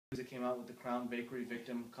That came out with the Crown Bakery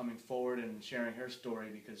victim coming forward and sharing her story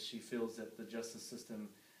because she feels that the justice system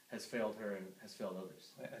has failed her and has failed others.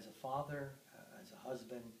 As a father, as a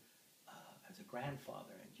husband, as a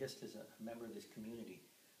grandfather, and just as a member of this community,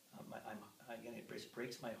 again, it just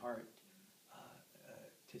breaks my heart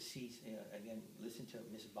to see, again, listen to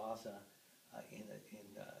Ms. Baza in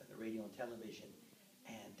the radio and television,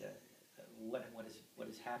 and what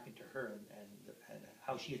has happened to her and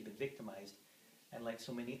how she has been victimized, and like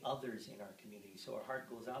so many others in our community. So our heart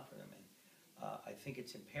goes out for them, and I think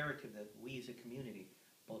it's imperative that we as a community,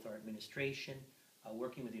 both our administration,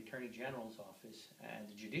 working with the Attorney General's office and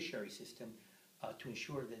the judiciary system, to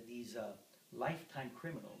ensure that these lifetime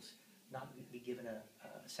criminals not be given a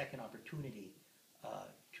second opportunity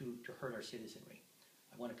to hurt our citizenry.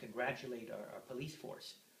 I want to congratulate our police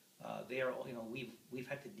force. They are, we've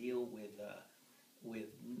had to deal with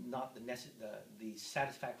not the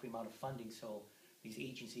satisfactory amount of funding so these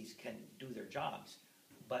agencies can do their jobs,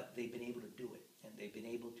 but they've been able to do it, and they've been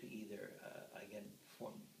able to either again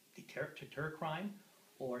deter crime,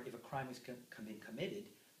 or if a crime has been committed,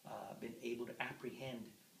 been able to apprehend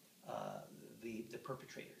the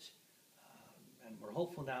perpetrators. And we're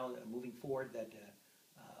hopeful now, moving forward, that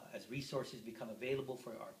as resources become available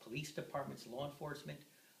for our police departments, law enforcement,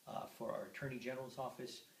 for our Attorney General's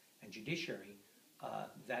office and judiciary,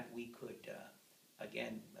 that we could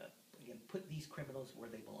again put these criminals where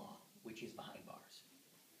they belong, which is behind bars.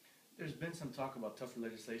 There's been some talk about tougher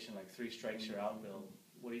legislation like 3 strikes you're out bill.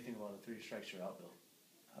 What do you think about a 3 strikes you're out bill?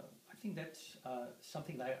 I think that's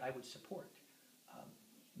something that I would support.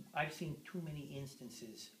 I've seen too many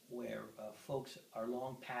instances where folks are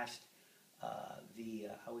long past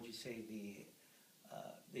how would you say,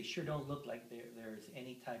 they sure don't look like there's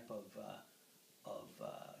any type of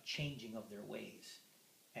changing of their ways.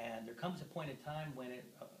 And there comes a point in time when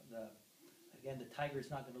the tiger's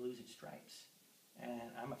not going to lose its stripes.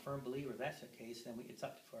 And I'm a firm believer if that's the case, then it's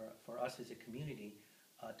up for us as a community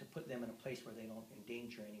to put them in a place where they don't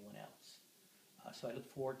endanger anyone else. So I look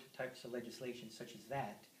forward to types of legislation such as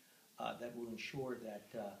that that will ensure that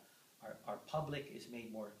our public is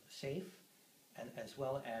made more safe, and as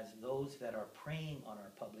well as those that are preying on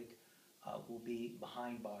our public will be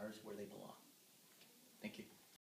behind bars where they belong. Thank you.